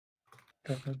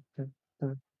Ba-bum,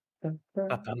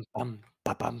 bum,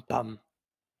 ba-bum, bum.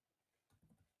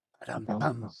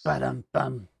 Ba-dum, ba-dum,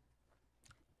 bum.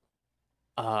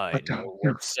 I know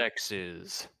what sex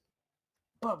is,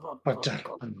 but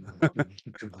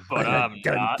I'm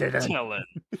not telling.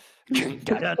 Dun,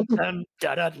 dun, dun,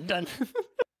 dun, dun.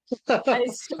 I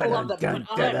still love that,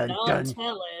 but I'm not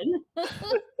telling.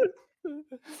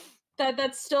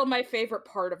 That's still my favorite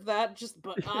part of that. Just,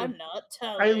 but I'm not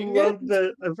I telling. love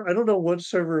that. I don't know what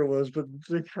server it was, but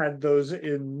they had those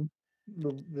in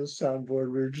the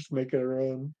soundboard. We were just making our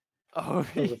own. Oh,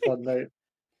 It was a fun night.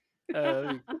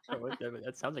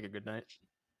 that sounds like a good night.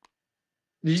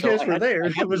 You So guys I were had- there. I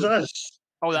had It was to- us.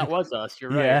 Oh, that was us. You're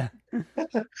right. Yeah.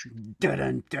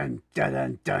 Dun dun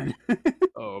dun dun.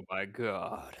 Oh my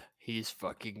god, he's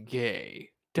fucking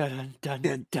gay. Dun dun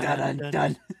Dun dun dun dun.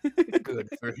 dun. Good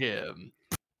for him.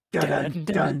 Dun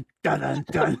dun dun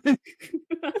dun.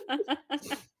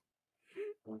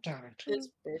 This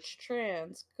bitch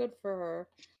trans. Good for her.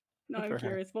 No, I'm For her.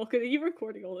 curious. Volk, are you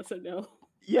recording all this or no?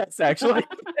 Yes, actually.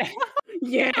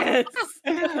 Yes!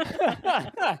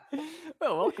 Well,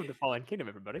 welcome to Fallen Kingdom,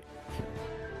 everybody.